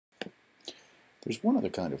There's one other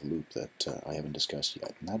kind of loop that I haven't discussed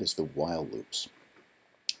yet, and that is the while loops.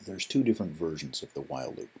 There's two different versions of the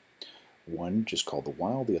while loop. One just called the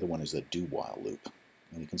while, the other one is the do while loop.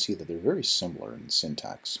 And you can see that they're very similar in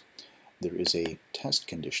syntax. There is a test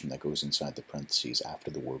condition that goes inside the parentheses after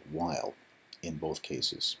the word while in both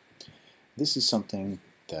cases. This is something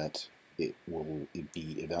that it will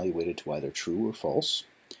be evaluated to either true or false,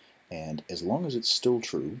 and as long as it's still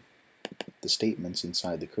true, the statements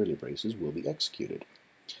inside the curly braces will be executed.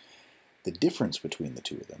 The difference between the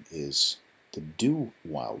two of them is the do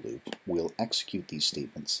while loop will execute these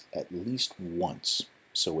statements at least once.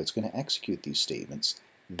 So it's going to execute these statements,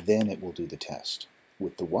 then it will do the test.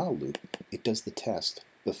 With the while loop, it does the test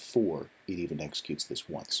before it even executes this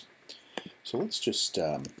once. So let's just,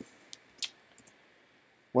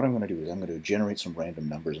 what I'm going to do is I'm going to generate some random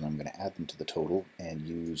numbers and I'm going to add them to the total and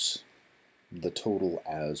use the total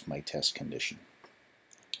as my test condition.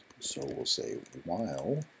 So we'll say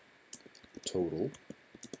while total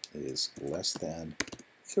is less than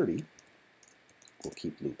 30, we'll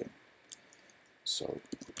keep looping. So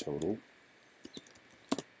total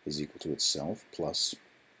is equal to itself plus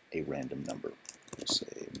a random number. We'll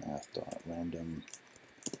say math.random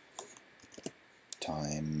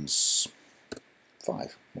times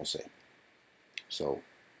 5, we'll say. So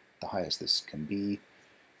the highest this can be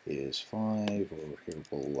is 5, or here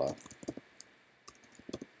we'll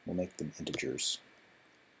make them integers.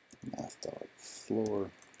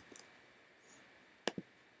 Math.floor.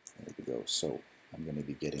 There we go. So I'm going to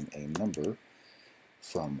be getting a number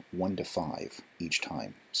from 1 to 5 each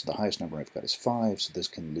time. So the highest number I've got is 5, so this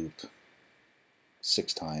can loop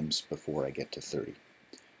 6 times before I get to 30.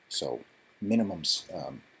 So minimum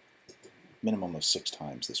of 6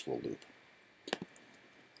 times this will loop.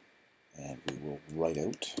 And we will write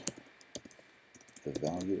out the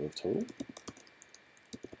value of total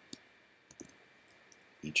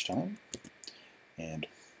each time. And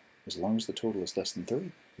as long as the total is less than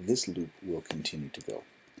 30, this loop will continue to go.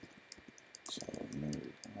 So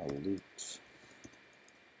no loops.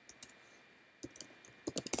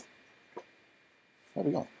 There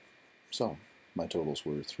we go. So my totals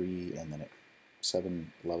were 3 and then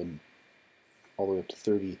 7, 11, all the way up to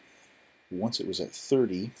 30. Once it was at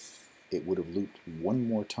 30, it would have looped one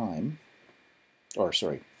more time, or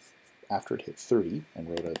sorry, after it hit 30 and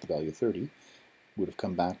wrote out the value of 30, would have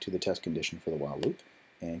come back to the test condition for the while loop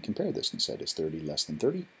and compared this and said, is 30 less than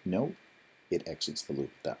 30? No, it exits the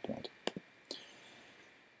loop at that point.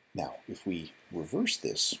 Now, if we reverse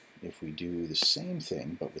this, if we do the same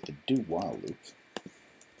thing but with the do while loop,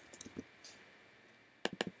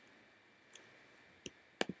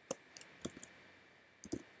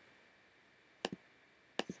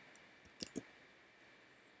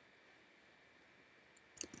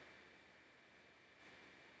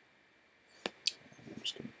 I'm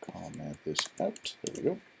just going to comment this out. There we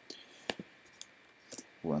go.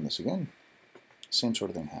 Run this again. Same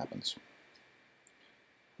sort of thing happens.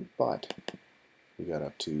 But we got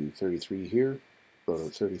up to 33 here, wrote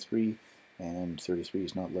out 33, and 33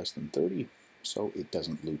 is not less than 30, so it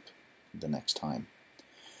doesn't loop the next time.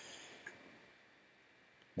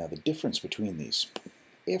 Now the difference between these,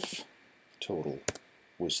 if total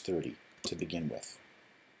was 30 to begin with,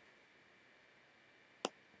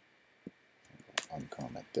 I'll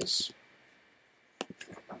uncomment this,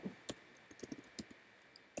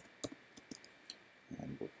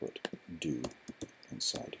 and we'll put do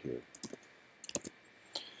inside here.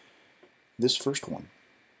 This first one,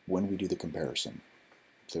 when we do the comparison,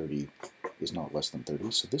 30 is not less than 30,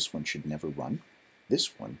 so this one should never run.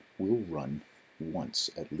 This one will run once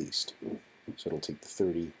at least. So it'll take the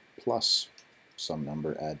 30 plus some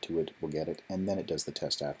number, add to it, we'll get it, and then it does the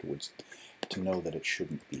test afterwards to know that it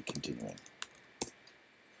shouldn't be continuing.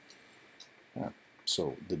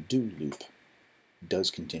 So the do loop does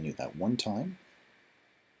continue that one time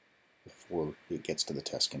before it gets to the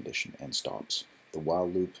test condition and stops. The while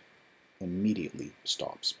loop immediately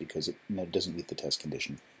stops because it doesn't meet the test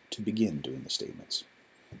condition to begin doing the statements.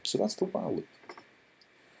 So that's the while loop.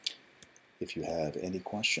 If you have any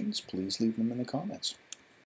questions, please leave them in the comments.